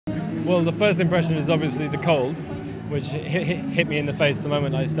Well, the first impression is obviously the cold, which hit me in the face the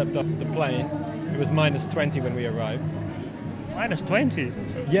moment I stepped off the plane. It was -20 when we arrived. -20?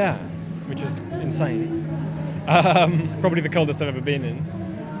 Yeah, which was insane. Probably the coldest I've ever been in.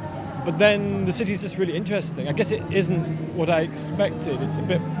 But then the city's just really interesting. I guess it isn't what I expected. It's a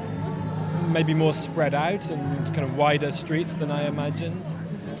bit maybe more spread out and kind of wider streets than I imagined.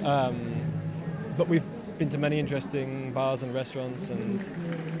 But we've been to many interesting bars and restaurants and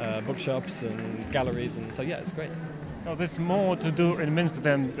bookshops and galleries, and so yeah, it's great. So there's more to do in Minsk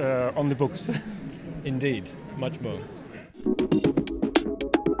than only books. Indeed, much more.